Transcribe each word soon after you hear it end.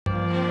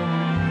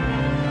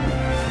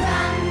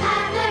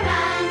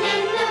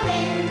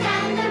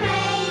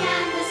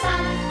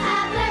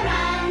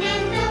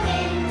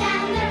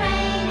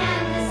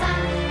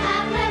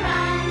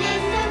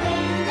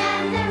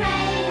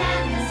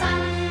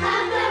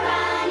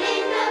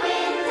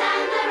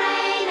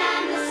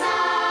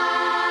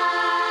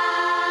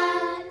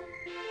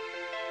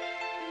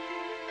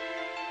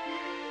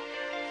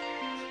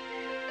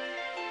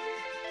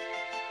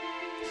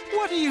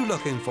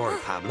looking for,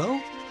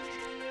 Pablo?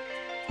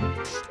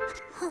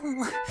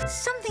 Oh,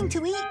 something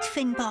to eat,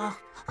 Finbar.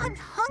 I'm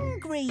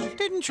hungry.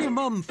 Didn't your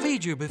mum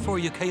feed you before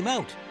you came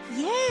out?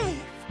 Yeah,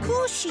 of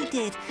course she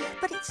did.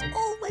 But it's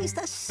always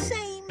the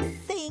same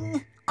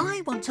thing.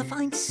 I want to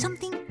find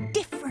something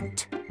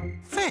different.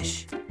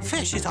 Fish.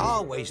 Fish is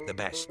always the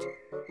best.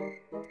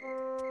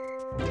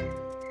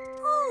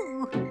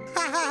 Oh.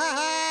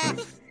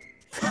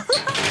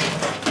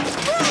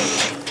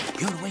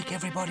 You'll wake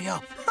everybody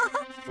up.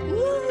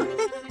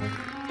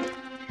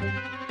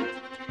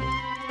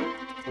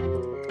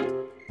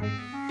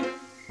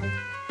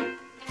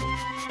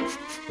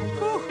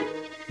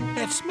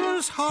 It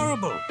smells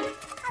horrible.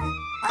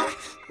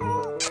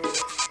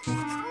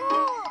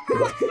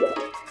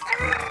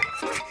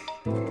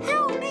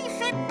 Help me,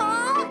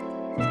 Finbar!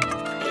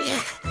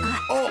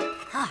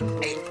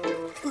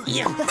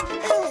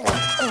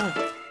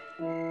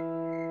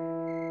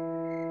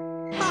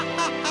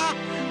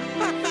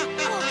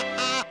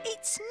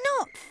 It's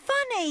not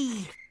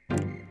funny.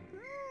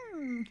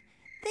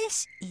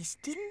 This is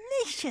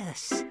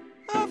delicious.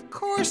 Of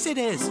course it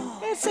is.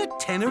 It's a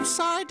tin of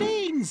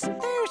sardines.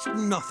 There's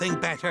nothing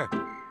better.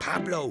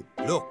 Pablo,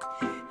 look.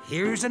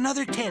 Here's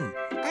another tin.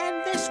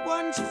 And this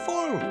one's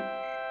full.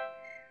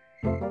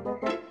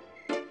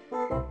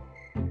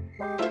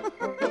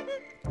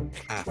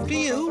 After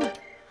you.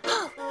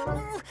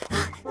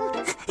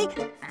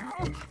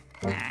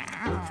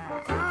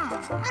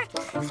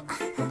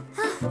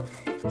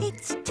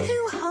 It's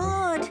too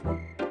hard.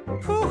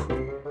 Whew.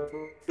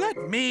 Let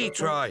me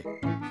try.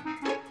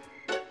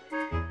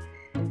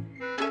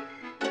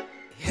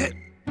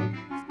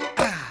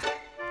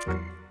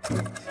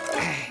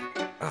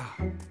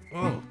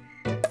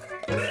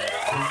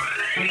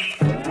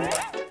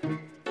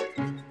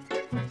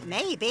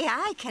 Maybe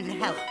I can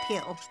help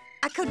you.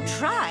 I could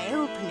try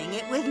opening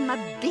it with my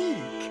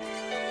beak.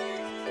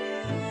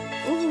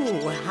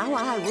 Ooh, how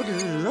I would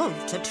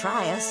love to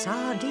try a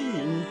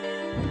sardine.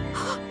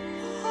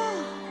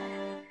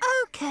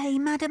 OK,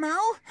 Madam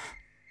Owl,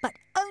 but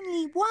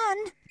only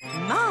one.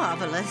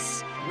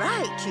 Marvellous.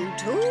 Right, you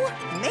two.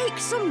 Make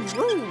some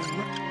room.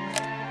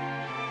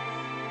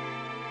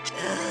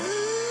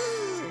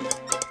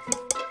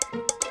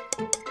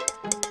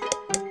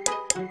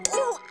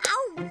 Oh,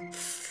 ow!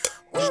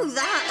 Oh,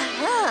 that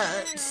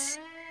hurts.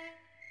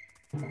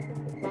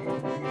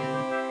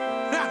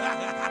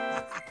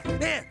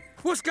 Here,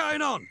 what's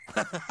going on?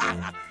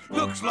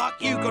 Looks like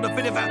you've got a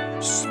bit of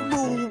a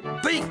small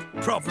beak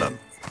problem.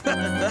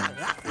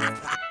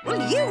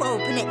 Well, you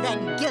open it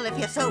then, Gil, if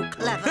you're so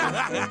clever.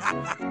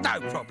 No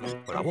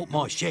problem, but I want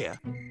my share.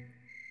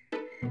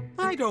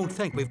 I don't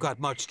think we've got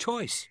much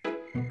choice.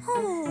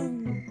 Oh.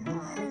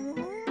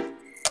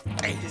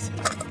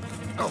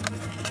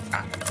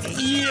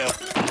 Yeah.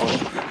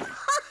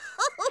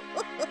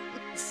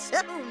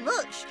 So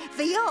much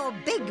for your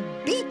big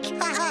beak.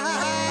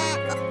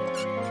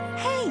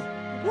 Hey,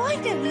 why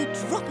don't you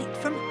drop it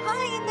from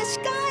high in the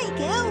sky,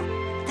 Gil?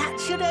 That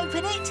should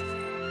open it.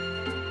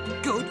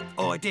 Good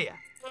idea.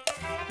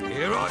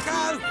 Here I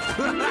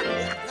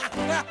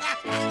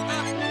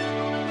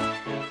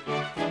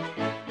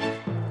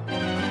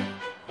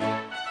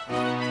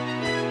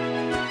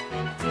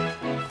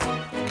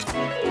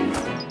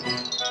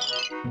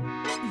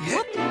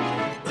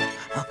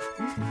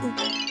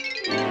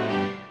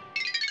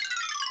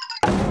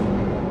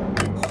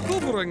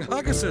Hovering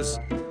haggises.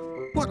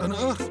 What on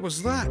earth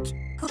was that?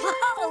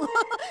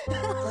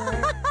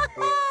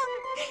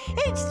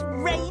 It's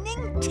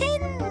raining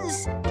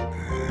tins.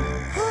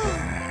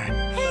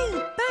 Hey,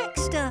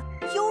 Baxter,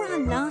 you're our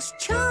last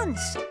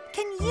chance.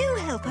 Can you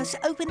help us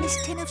open this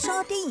tin of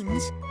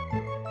sardines?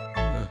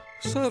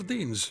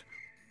 Sardines?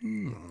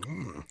 Now,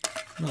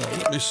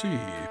 let me see.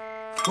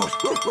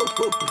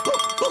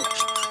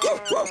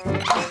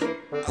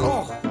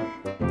 Oh.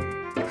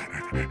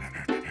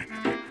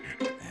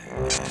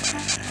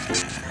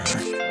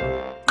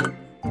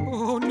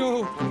 Oh,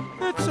 no.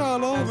 It's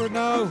all over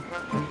now.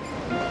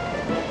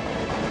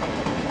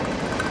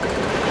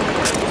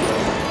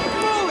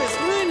 No, it's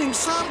raining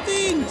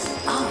sardines.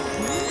 Oh,